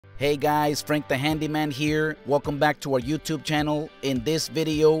Hey guys, Frank the Handyman here. Welcome back to our YouTube channel. In this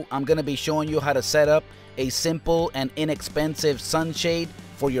video, I'm going to be showing you how to set up a simple and inexpensive sunshade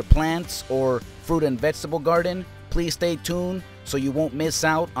for your plants or fruit and vegetable garden. Please stay tuned so you won't miss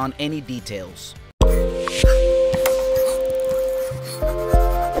out on any details.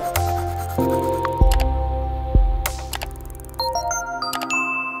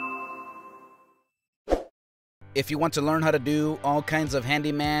 If you want to learn how to do all kinds of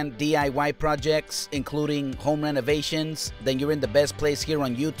handyman DIY projects, including home renovations, then you're in the best place here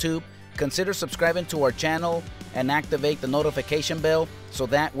on YouTube. Consider subscribing to our channel and activate the notification bell so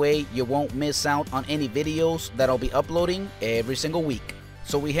that way you won't miss out on any videos that I'll be uploading every single week.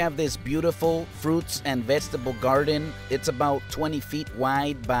 So we have this beautiful fruits and vegetable garden. It's about 20 feet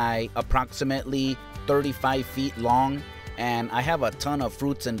wide by approximately 35 feet long, and I have a ton of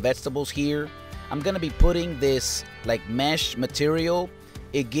fruits and vegetables here. I'm gonna be putting this like mesh material.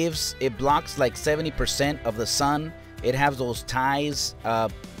 It blocks like 70% of the sun. It has those ties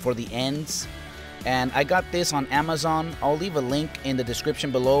for the ends, and I got this on Amazon. I'll leave a link in the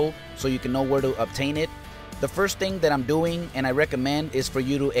description below so you can know where to obtain it. The first thing that I'm doing, and I recommend, is for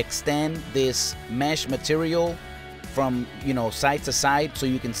you to extend this mesh material from side to side so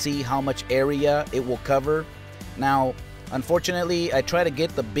you can see how much area it will cover. Now, unfortunately, I try to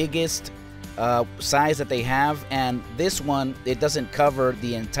get the biggest size that they have, and this one, it doesn't cover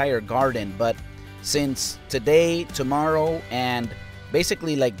the entire garden. But since today, tomorrow, and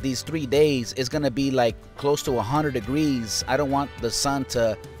basically like these 3 days is gonna be like close to 100 degrees, I don't want the sun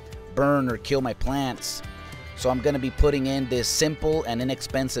to burn or kill my plants, so I'm gonna be putting in this simple and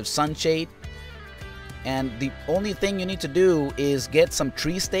inexpensive sunshade. And the only thing you need to do is get some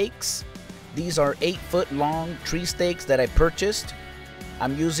tree stakes. These are 8-foot long tree stakes that I purchased.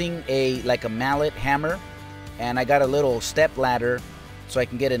 I'm using a mallet hammer, and I got a little step ladder so I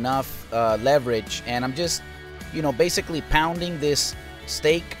can get enough leverage, and I'm just basically pounding this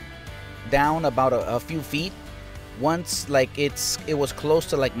stake down about a few feet. Once it was close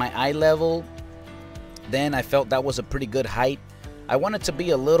to like my eye level, then I felt that was a pretty good height. I want it to be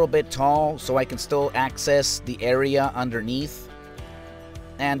a little bit tall so I can still access the area underneath.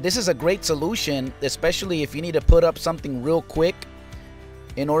 And this is a great solution, especially if you need to put up something real quick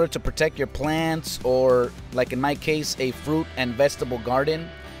in order to protect your plants, or like in my case, a fruit and vegetable garden.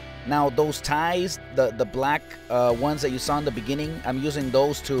 Now those ties, the black ones that you saw in the beginning, I'm using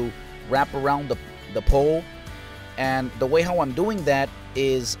those to wrap around the pole. And the way how I'm doing that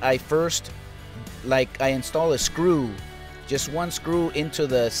is I first I install a screw, just one screw into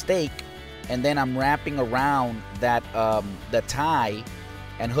the stake, and then I'm wrapping around that the tie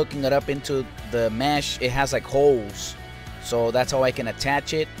and hooking it up into the mesh. It has like holes, so that's how I can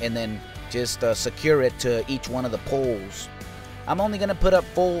attach it and then just secure it to each one of the poles. I'm only gonna put up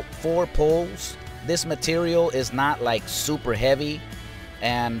 4 poles. This material is not like super heavy,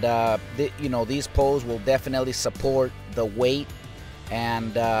 and these poles will definitely support the weight,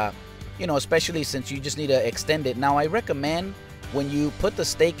 and especially since you just need to extend it. Now I recommend, when you put the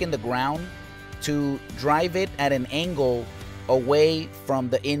stake in the ground, to drive it at an angle away from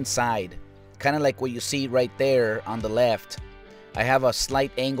the inside, kind of like what you see right there on the left. I have a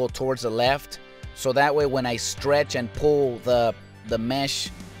slight angle towards the left, so that way when I stretch and pull the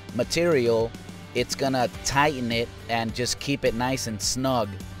mesh material, it's gonna tighten it and just keep it nice and snug,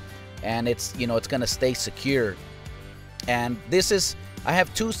 and it's gonna stay secure. And I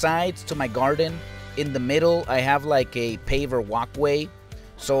have 2 sides to my garden. In the middle, I have like a paver walkway,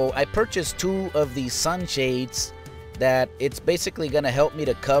 so I purchased 2 of these sunshades that it's basically gonna help me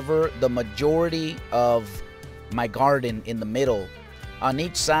to cover the majority of my garden in the middle. On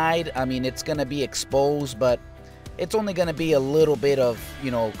each side, I mean, it's gonna be exposed, but it's only gonna be a little bit of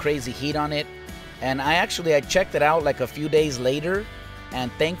crazy heat on it. And I checked it out like a few days later,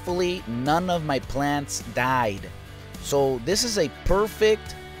 and thankfully none of my plants died. So this is a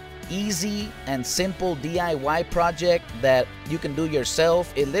perfect, easy and simple DIY project that you can do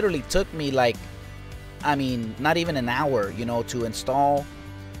yourself. It literally took me not even an hour, to install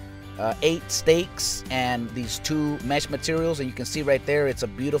 8 stakes and these 2 mesh materials. And you can see right there, it's a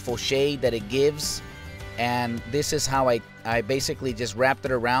beautiful shade that it gives. And this is how I basically just wrapped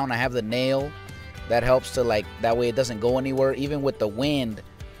it around. I have the nail that helps to that way it doesn't go anywhere. Even with the wind,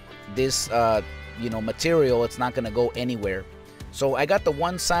 this material, it's not gonna go anywhere. So I got the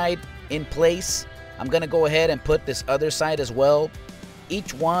one side in place. I'm gonna go ahead and put this other side as well.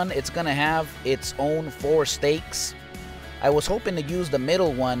 Each one, it's gonna have its own 4 stakes. I was hoping to use the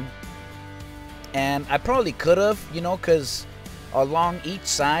middle one, and I probably could have, because along each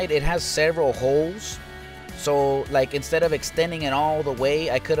side it has several holes. So like instead of extending it all the way,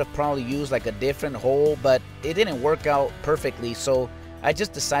 I could have probably used like a different hole, but it didn't work out perfectly. So I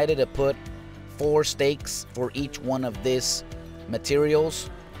just decided to put 4 stakes for each one of these materials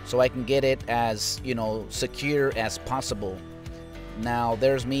so I can get it as, you know, secure as possible. Now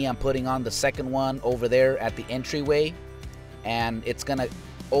there's me, I'm putting on the second one over there at the entryway, and it's gonna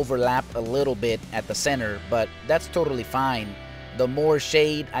overlap a little bit at the center, but that's totally fine. The more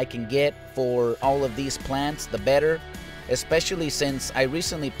shade I can get for all of these plants, the better, especially since I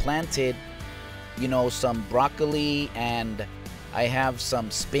recently planted, you know, some broccoli, and I have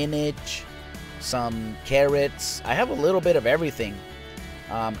some spinach, some carrots. I have a little bit of everything.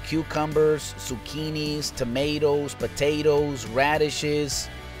 Cucumbers, zucchinis, tomatoes, potatoes, radishes.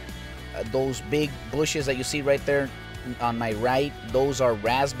 Those big bushes that you see right there on my right, those are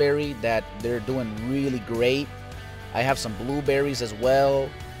raspberry that they're doing really great. I have some blueberries as well,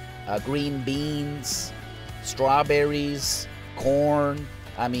 green beans, strawberries, corn.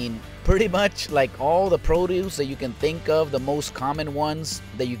 I mean, pretty much like all the produce that you can think of, the most common ones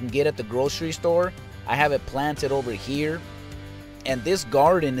that you can get at the grocery store, I have it planted over here. And this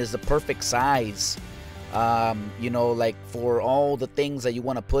garden is the perfect size, you know, like for all the things that you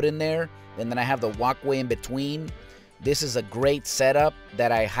want to put in there. And then I have the walkway in between. This is a great setup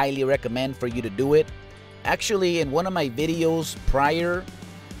that I highly recommend for you to do it. Actually, in one of my videos prior,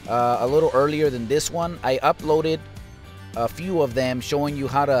 a little earlier than this one, I uploaded a few of them showing you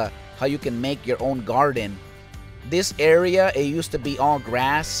how you can make your own garden. This area, it used to be all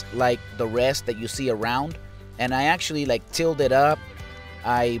grass like the rest that you see around, and I actually like tilled it up.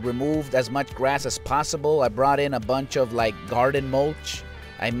 I removed as much grass as possible. I brought in a bunch of like garden mulch.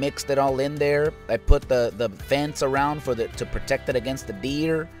 I mixed it all in there. I put the fence around to protect it against the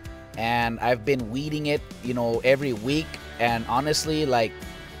deer, and I've been weeding it, you know, every week. And honestly, like,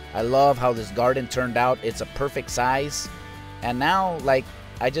 I love how this garden turned out. It's a perfect size. And now, like,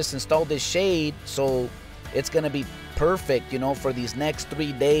 I just installed this shade, so it's gonna be perfect, you know, for these next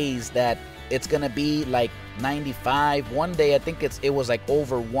 3 days that it's gonna be like 95. One day I think it was like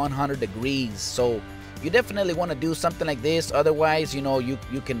over 100 degrees. So you definitely want to do something like this. Otherwise, you know, you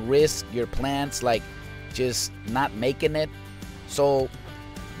can risk your plants like just not making it. So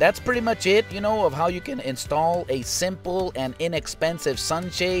that's pretty much it, you know, of how you can install a simple and inexpensive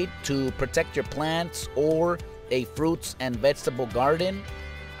sunshade to protect your plants or a fruits and vegetable garden.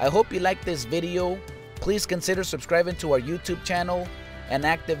 I hope you liked this video. Please consider subscribing to our YouTube channel and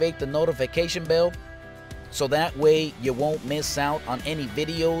activate the notification bell so that way you won't miss out on any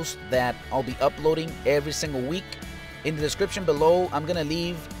videos that I'll be uploading every single week. In the description below, I'm gonna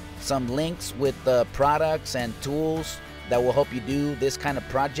leave some links with the products and tools that will help you do this kind of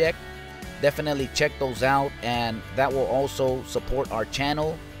project. Definitely check those out, and that will also support our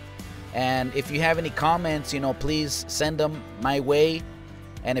channel. And if you have any comments, you know, please send them my way.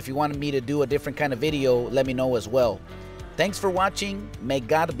 And if you wanted me to do a different kind of video, let me know as well. Thanks for watching. May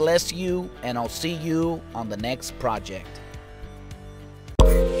God bless you, and I'll see you on the next project.